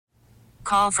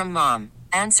call from mom.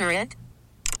 Answer it.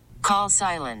 Call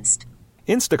silenced.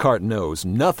 Instacart knows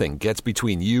nothing gets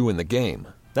between you and the game.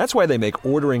 That's why they make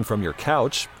ordering from your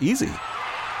couch easy.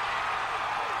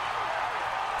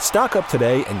 Stock up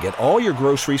today and get all your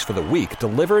groceries for the week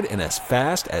delivered in as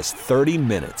fast as 30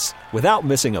 minutes without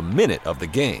missing a minute of the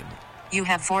game. You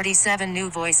have 47 new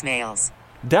voicemails.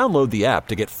 Download the app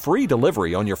to get free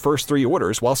delivery on your first 3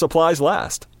 orders while supplies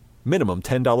last. Minimum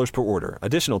 $10 per order.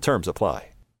 Additional terms apply.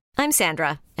 I'm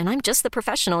Sandra, and I'm just the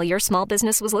professional your small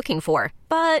business was looking for.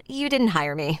 But you didn't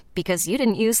hire me because you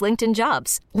didn't use LinkedIn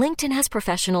Jobs. LinkedIn has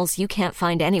professionals you can't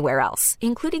find anywhere else,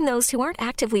 including those who aren't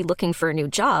actively looking for a new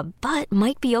job, but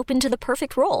might be open to the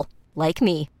perfect role, like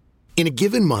me. In a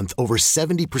given month, over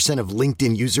 70% of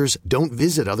LinkedIn users don't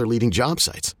visit other leading job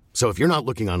sites. So if you're not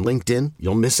looking on LinkedIn,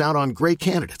 you'll miss out on great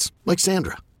candidates like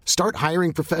Sandra. Start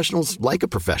hiring professionals like a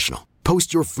professional.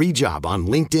 Post your free job on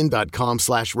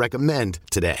linkedin.com/recommend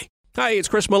today. Hi, it's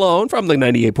Chris Malone from the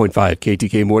 98.5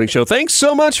 KTK Morning Show. Thanks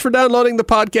so much for downloading the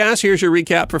podcast. Here's your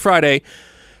recap for Friday,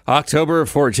 October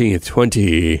 14th,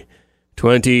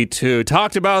 2022.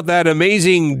 Talked about that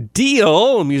amazing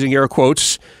deal, I'm using air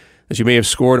quotes, that you may have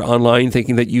scored online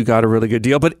thinking that you got a really good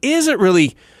deal. But is it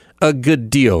really a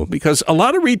good deal? Because a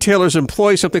lot of retailers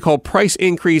employ something called price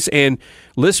increase and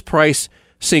list price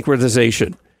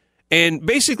synchronization. And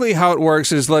basically how it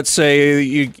works is, let's say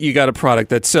you got a product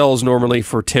that sells normally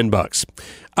for $10.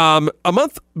 A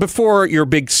month before your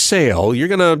big sale, you're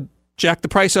going to jack the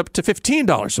price up to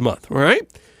 $15 a month, all right?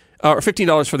 Or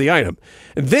 $15 for the item.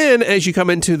 And then as you come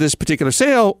into this particular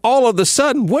sale, all of a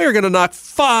sudden, we're going to knock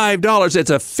 $5. It's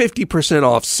a 50%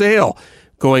 off sale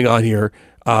going on here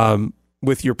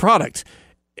with your product.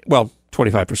 Well,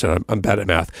 25%. I'm bad at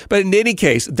math. But in any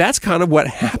case, that's kind of what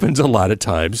happens a lot of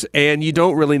times. And you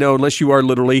don't really know unless you are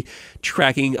literally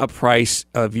tracking a price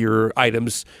of your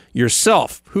items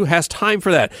yourself. Who has time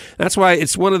for that? That's why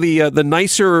it's one of the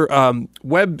nicer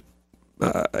web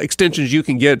extensions you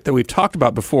can get that we've talked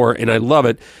about before, and I love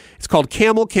it. It's called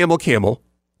camel.com.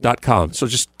 So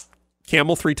just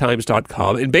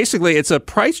camel3times.com. And basically, it's a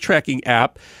price tracking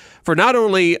app for not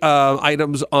only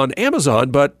items on Amazon,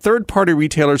 but third-party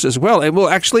retailers as well. And will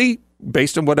actually,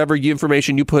 based on whatever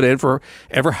information you put in for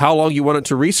ever how long you want it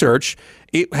to research,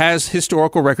 it has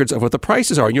historical records of what the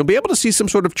prices are. And you'll be able to see some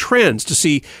sort of trends to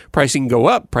see pricing go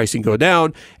up, pricing go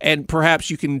down, and perhaps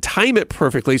you can time it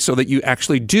perfectly so that you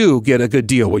actually do get a good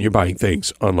deal when you're buying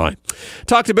things online.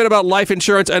 Talked a bit about life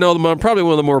insurance. I know probably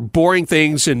one of the more boring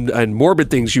things and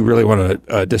morbid things you really want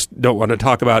to just don't want to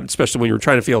talk about, especially when you're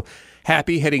trying to feel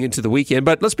happy heading into the weekend.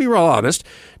 But let's be real honest.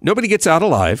 Nobody gets out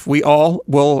alive. We all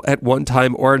will at one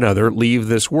time or another leave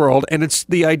this world. And it's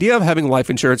the idea of having life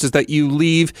insurance is that you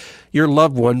leave your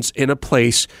loved ones in a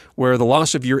place where the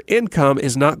loss of your income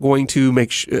is not going to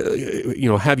make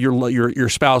have your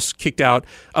spouse kicked out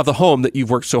of the home that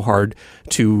you've worked so hard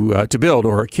to build,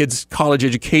 or a kid's college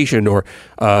education, or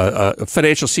a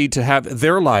financial seed to have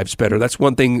their lives better. That's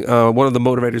one thing. One of the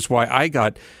motivators why I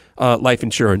got life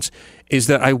insurance is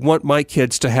that I want my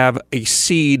kids to have a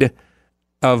seed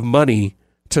of money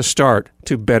to start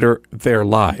to better their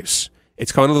lives.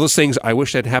 It's kind of those things I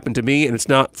wish had happened to me, and it's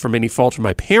not from any fault of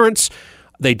my parents.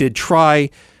 They did try,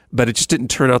 but it just didn't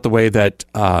turn out the way that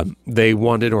they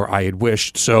wanted or I had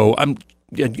wished. So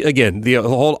again, the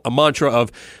whole mantra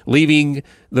of leaving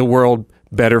the world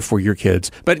better for your kids.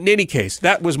 But in any case,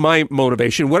 that was my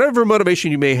motivation. Whatever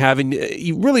motivation you may have, and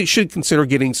you really should consider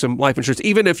getting some life insurance,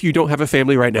 even if you don't have a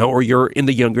family right now or you're in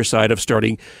the younger side of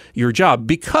starting your job.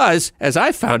 Because, as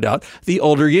I found out, the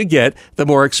older you get, the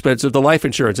more expensive the life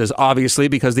insurance is, obviously,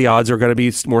 because the odds are going to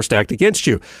be more stacked against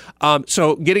you.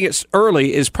 So getting it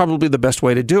early is probably the best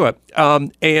way to do it.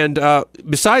 And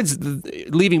besides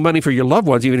leaving money for your loved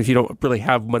ones, even if you don't really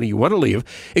have money you want to leave,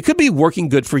 it could be working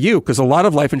good for you, because a lot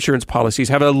of life insurance policies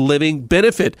have a living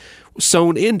benefit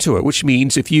sewn into it, which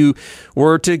means if you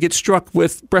were to get struck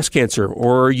with breast cancer,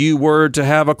 or you were to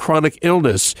have a chronic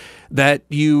illness that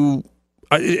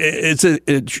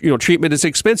treatment is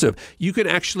expensive, you can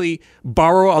actually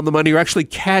borrow on the money or actually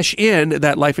cash in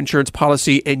that life insurance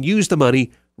policy and use the money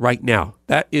right now.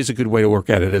 That is a good way to work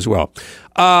at it as well.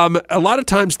 A lot of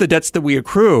times the debts that we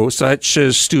accrue, such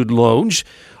as student loans,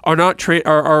 are not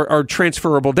are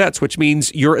transferable debts, which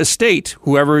means your estate,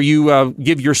 whoever you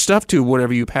give your stuff to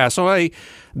whenever you pass away,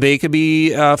 they could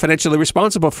be financially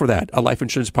responsible for that. A life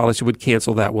insurance policy would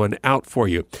cancel that one out for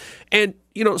you. And,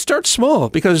 start small,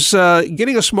 because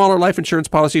getting a smaller life insurance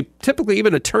policy, typically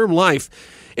even a term life,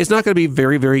 is not going to be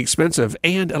very, very expensive.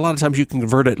 And a lot of times you can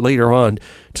convert it later on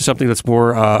to something that's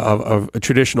more of a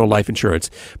traditional life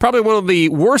insurance. Probably one of the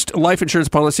worst life insurance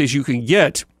policies you can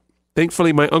get,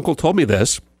 thankfully my uncle told me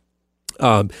this,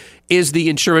 is the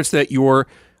insurance that your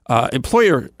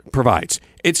employer provides.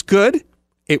 It's good.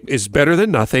 It is better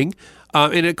than nothing.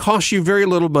 And it costs you very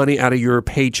little money out of your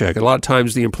paycheck. A lot of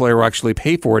times the employer will actually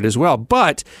pay for it as well.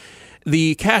 But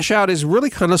the cash out is really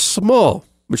kind of small,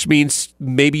 which means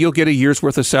maybe you'll get a year's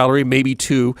worth of salary, maybe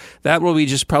two. That will be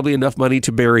just probably enough money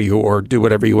to bury you or do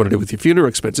whatever you want to do with your funeral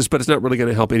expenses, but it's not really going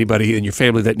to help anybody in your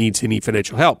family that needs any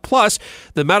financial help. Plus,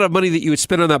 the amount of money that you would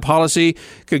spend on that policy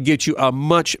could get you a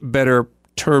much better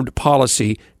termed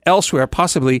policy elsewhere,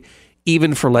 possibly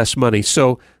even for less money.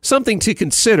 So something to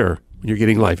consider when you're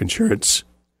getting life insurance.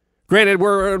 Granted,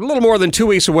 we're a little more than 2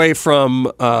 weeks away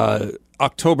from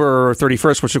October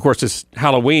 31st, which of course is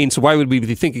Halloween. So why would we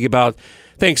be thinking about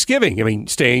Thanksgiving? I mean,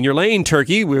 stay in your lane,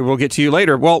 turkey. We will get to you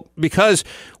later. Well, because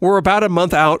we're about a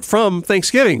month out from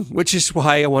Thanksgiving, which is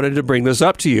why I wanted to bring this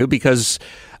up to you because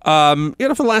for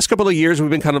the last couple of years, we've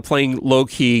been kind of playing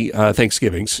low-key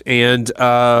Thanksgivings. And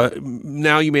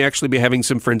now you may actually be having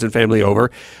some friends and family over,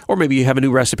 or maybe you have a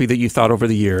new recipe that you thought over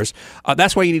the years.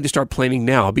 That's why you need to start planning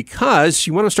now, because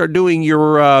you want to start doing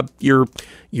your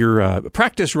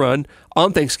practice run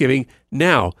on Thanksgiving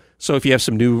now. So if you have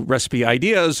some new recipe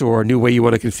ideas or a new way you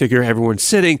want to configure everyone's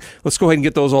sitting, let's go ahead and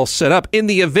get those all set up. In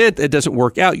the event it doesn't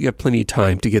work out, you have plenty of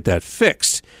time to get that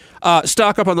fixed.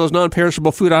 Stock up on those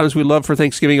non-perishable food items we love for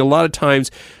Thanksgiving. A lot of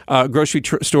times, grocery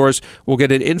stores will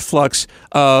get an influx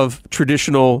of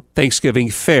traditional Thanksgiving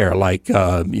fare, like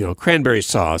cranberry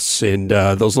sauce and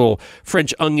those little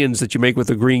French onions that you make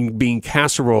with a green bean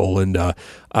casserole, and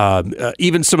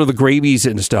even some of the gravies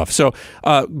and stuff. So,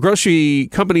 grocery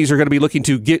companies are going to be looking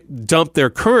to dump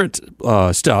their current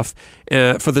stuff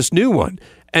for this new one.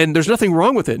 And there's nothing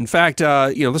wrong with it. In fact,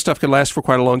 this stuff can last for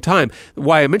quite a long time.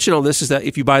 Why I mention all this is that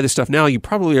if you buy this stuff now, you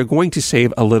probably are going to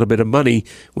save a little bit of money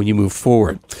when you move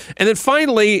forward. And then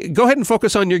finally, go ahead and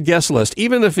focus on your guest list.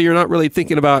 Even if you're not really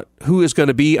thinking about who is going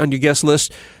to be on your guest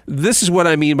list, this is what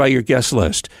I mean by your guest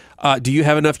list. Do you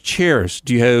have enough chairs?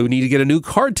 Do you need to get a new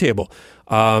card table?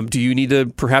 Do you need to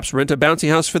perhaps rent a bouncy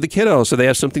house for the kiddos so they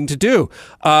have something to do?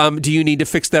 Do you need to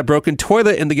fix that broken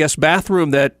toilet in the guest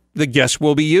bathroom that the guests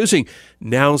will be using?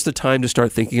 Now's the time to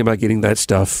start thinking about getting that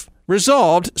stuff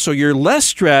resolved so you're less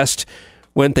stressed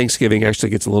when Thanksgiving actually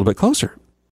gets a little bit closer.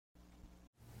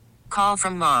 Call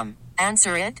from mom.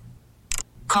 Answer it.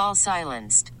 Call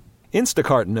silenced.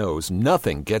 Instacart knows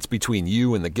nothing gets between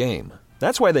you and the game.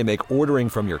 That's why they make ordering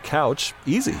from your couch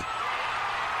easy.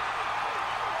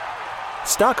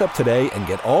 Stock up today and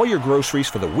get all your groceries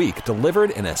for the week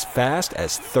delivered in as fast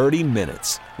as 30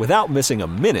 minutes without missing a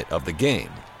minute of the game.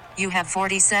 You have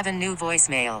 47 new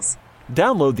voicemails.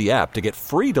 Download the app to get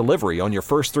free delivery on your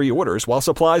first 3 orders while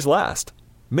supplies last.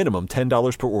 Minimum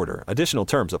 $10 per order. Additional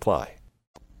terms apply.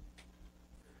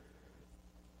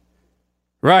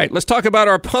 Right, let's talk about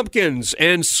our pumpkins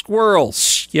and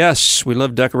squirrels. Yes, we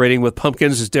love decorating with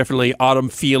pumpkins. It's definitely autumn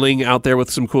feeling out there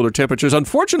with some cooler temperatures.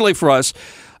 Unfortunately for us,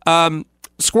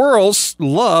 squirrels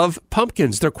love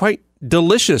pumpkins. They're quite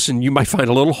delicious, and you might find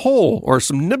a little hole or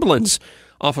some nibblings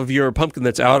off of your pumpkin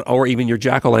that's out, or even your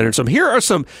jack-o'-lantern. So here are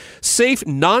some safe,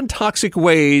 non-toxic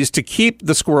ways to keep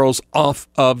the squirrels off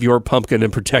of your pumpkin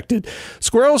and protected.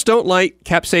 Squirrels don't like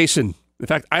capsaicin. In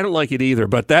fact, I don't like it either,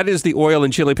 but that is the oil in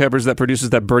chili peppers that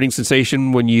produces that burning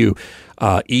sensation when you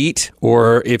eat,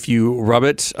 or if you rub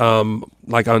it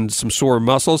like on some sore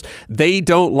muscles. They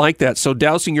don't like that. So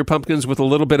dousing your pumpkins with a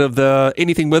little bit of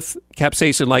anything with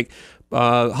capsaicin, like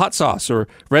hot sauce or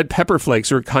red pepper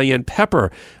flakes or cayenne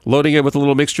pepper, loading it with a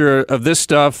little mixture of this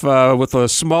stuff with a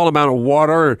small amount of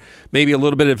water, or maybe a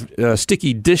little bit of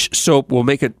sticky dish soap will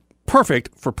make it perfect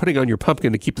for putting on your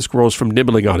pumpkin to keep the squirrels from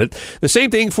nibbling on it. The same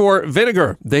thing for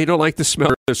vinegar. They don't like the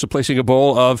smell. So placing a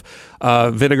bowl of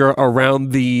vinegar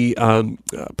around the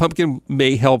pumpkin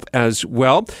may help as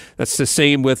well. That's the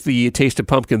same with the taste of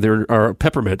pumpkin or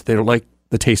peppermint. They don't like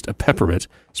the taste of peppermint,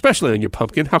 especially on your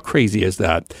pumpkin. How crazy is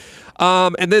that?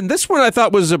 And then this one I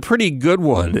thought was a pretty good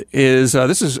one.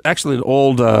 This is actually an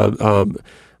old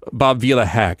Bob Vila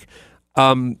hack.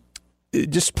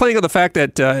 Just playing on the fact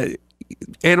that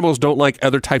animals don't like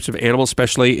other types of animals,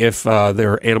 especially if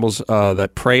they're animals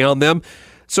that prey on them.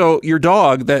 So your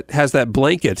dog that has that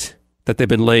blanket that they've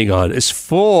been laying on is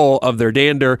full of their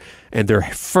dander and their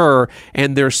fur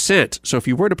and their scent. So if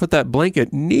you were to put that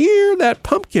blanket near that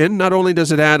pumpkin, not only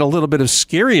does it add a little bit of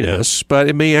scariness, but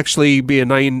it may actually be a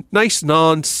nice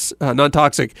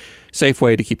non-toxic, safe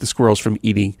way to keep the squirrels from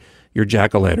eating your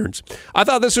jack-o'-lanterns. I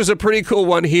thought this was a pretty cool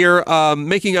one here,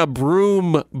 making a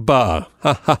Broomba.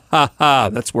 Ha, ha, ha, ha.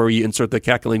 That's where you insert the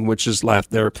cackling witch's laugh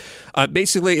there.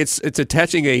 Basically, it's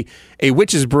attaching a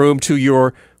witch's broom to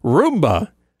your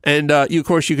Roomba. And of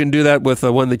course, you can do that with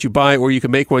one that you buy, or you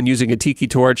can make one using a tiki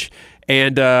torch.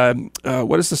 And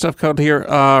what is the stuff called here?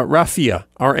 Raffia,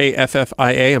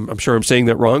 R-A-F-F-I-A. I'm sure I'm saying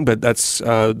that wrong, but that's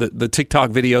the TikTok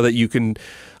video that you can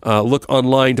look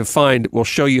online to find. Will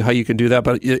show you how you can do that.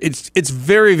 But it's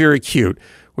very, very cute,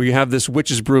 where you have this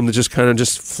witch's broom that just kind of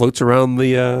just floats around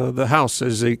the house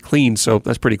as they clean. So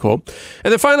that's pretty cool.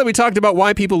 And then finally, we talked about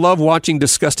why people love watching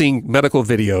disgusting medical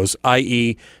videos,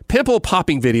 i.e.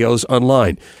 pimple-popping videos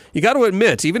online. You got to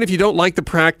admit, even if you don't like the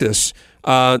practice,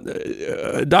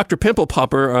 Dr. Pimple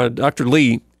Popper, Dr.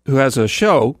 Lee, who has a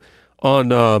show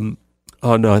on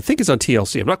I think it's on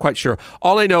TLC. I'm not quite sure.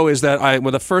 All I know is that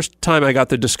when the first time I got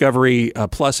the Discovery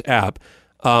Plus app,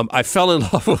 I fell in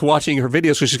love with watching her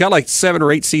videos because she's got like 7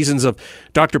 or 8 seasons of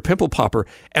Dr. Pimple Popper.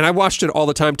 And I watched it all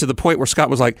the time to the point where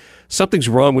Scott was like, something's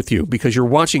wrong with you because you're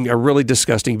watching a really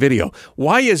disgusting video.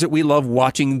 Why is it we love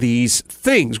watching these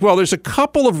things? Well, there's a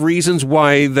couple of reasons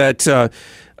why that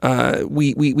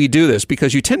we do this,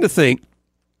 because you tend to think,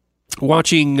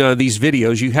 watching these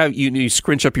videos, you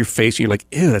scrunch up your face and you're like,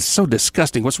 ew, that's so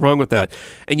disgusting. What's wrong with that?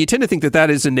 And you tend to think that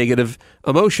is a negative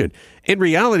emotion. In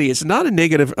reality, it's not a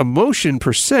negative emotion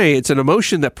per se. It's an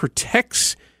emotion that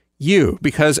protects you,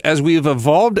 because as we've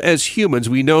evolved as humans,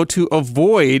 we know to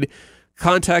avoid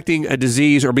contacting a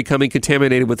disease or becoming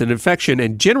contaminated with an infection.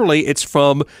 And generally, it's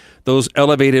from those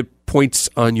elevated points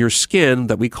on your skin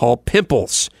that we call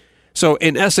pimples. So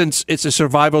in essence, it's a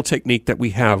survival technique that we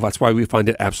have. That's why we find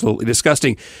it absolutely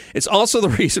disgusting. It's also the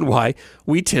reason why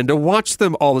we tend to watch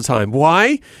them all the time.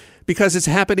 Why? Because it's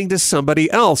happening to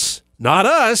somebody else, not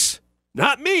us,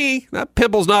 not me. That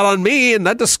pimple's not on me, and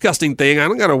that disgusting thing, I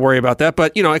don't got to worry about that.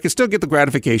 But, I can still get the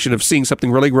gratification of seeing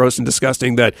something really gross and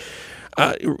disgusting that,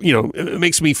 it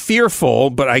makes me fearful,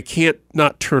 but I can't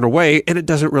not turn away, and it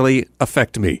doesn't really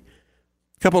affect me.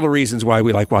 Couple of reasons why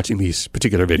we like watching these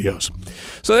particular videos.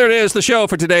 So there it is, the show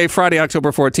for today, Friday,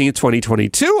 October 14th,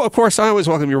 2022. Of course, I always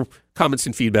welcome your comments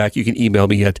and feedback. You can email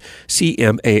me at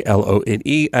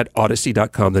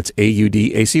cmalone@odyssey.com. That's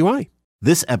AUDACY.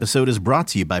 This episode is brought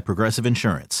to you by Progressive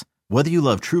Insurance. Whether you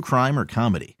love true crime or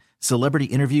comedy, celebrity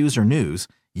interviews or news,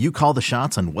 you call the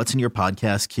shots on what's in your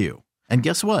podcast queue. And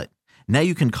guess what? Now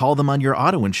you can call them on your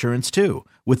auto insurance too,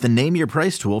 with the Name Your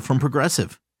Price tool from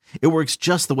Progressive. It works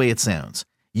just the way it sounds.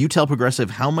 You tell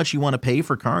Progressive how much you want to pay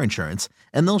for car insurance,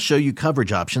 and they'll show you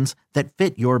coverage options that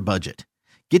fit your budget.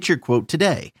 Get your quote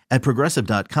today at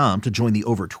Progressive.com to join the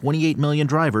over 28 million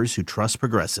drivers who trust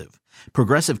Progressive.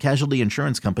 Progressive Casualty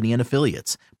Insurance Company and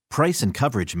Affiliates. Price and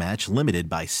coverage match limited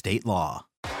by state law.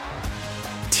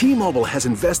 T-Mobile has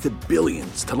invested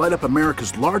billions to light up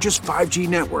America's largest 5G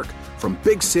network, from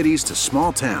big cities to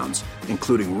small towns,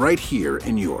 including right here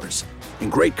in yours.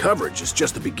 And great coverage is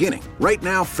just the beginning. Right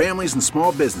now, families and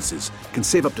small businesses can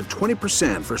save up to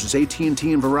 20% versus AT&T and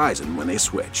Verizon when they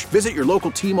switch. Visit your local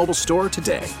T-Mobile store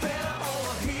today.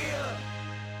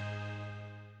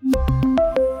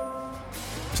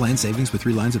 Plan savings with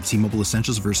 3 lines of T-Mobile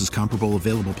Essentials versus comparable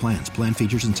available plans. Plan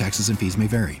features and taxes and fees may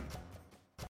vary.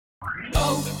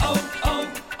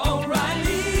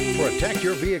 Protect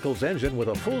your vehicle's engine with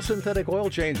a full synthetic oil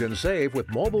change and save with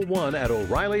Mobile One at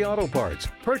O'Reilly Auto Parts.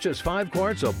 Purchase 5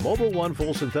 quarts of Mobile One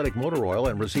full synthetic motor oil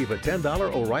and receive a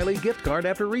 $10 O'Reilly gift card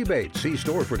after rebate. See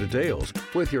store for details.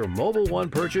 With your Mobile One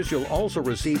purchase, you'll also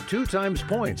receive 2 times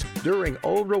points during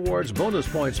O Rewards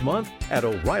Bonus Points Month at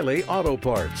O'Reilly Auto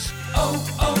Parts.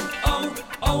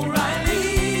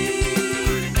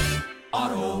 O'Reilly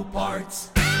Auto Parts.